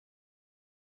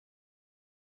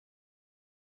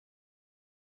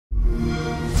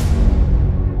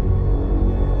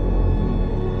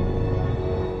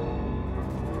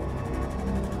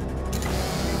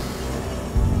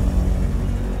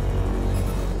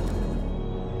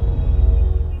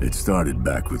It started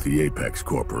back with the Apex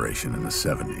Corporation in the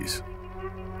 70s,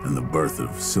 and the birth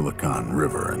of Silicon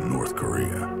River in North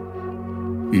Korea.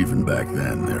 Even back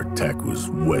then, their tech was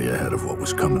way ahead of what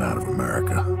was coming out of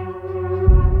America.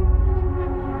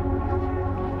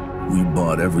 We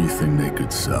bought everything they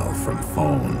could sell, from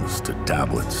phones to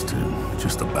tablets to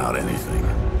just about anything.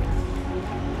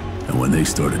 And when they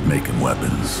started making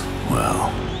weapons,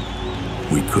 well,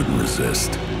 we couldn't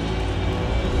resist.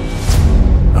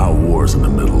 Our wars in the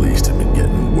Middle East had been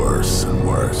getting worse and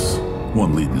worse,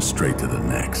 one leading straight to the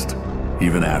next.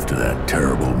 Even after that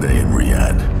terrible day in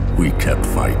Riyadh, we kept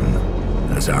fighting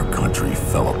as our country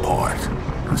fell apart.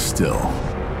 And still,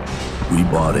 we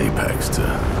bought Apex to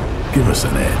give us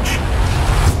an edge.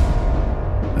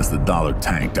 As the dollar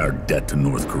tanked, our debt to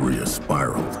North Korea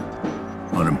spiraled.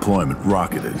 Unemployment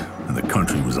rocketed, and the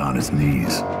country was on its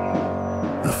knees.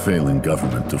 The failing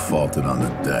government defaulted on the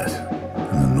debt,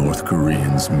 and the North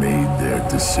Koreans made their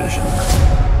decision.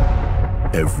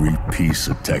 Every piece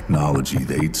of technology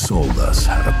they'd sold us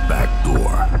had a back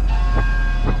door.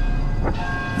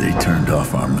 They turned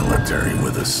off our military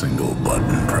with a single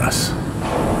button press.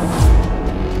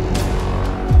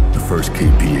 The first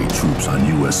KPA troops on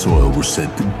U.S. soil were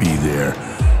said to be there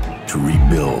to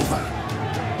rebuild.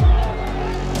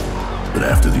 But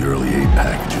after the early aid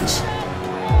packages,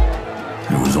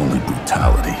 there was only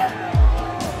brutality.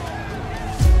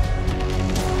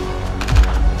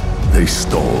 They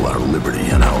stole our liberty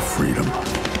and our freedom.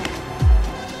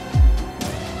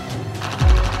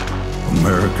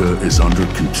 America is under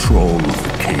control of the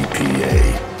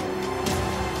KPA.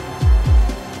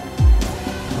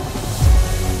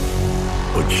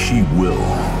 But she will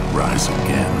rise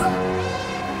again.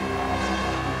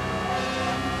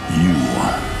 You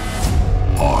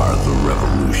are the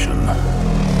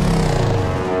revolution.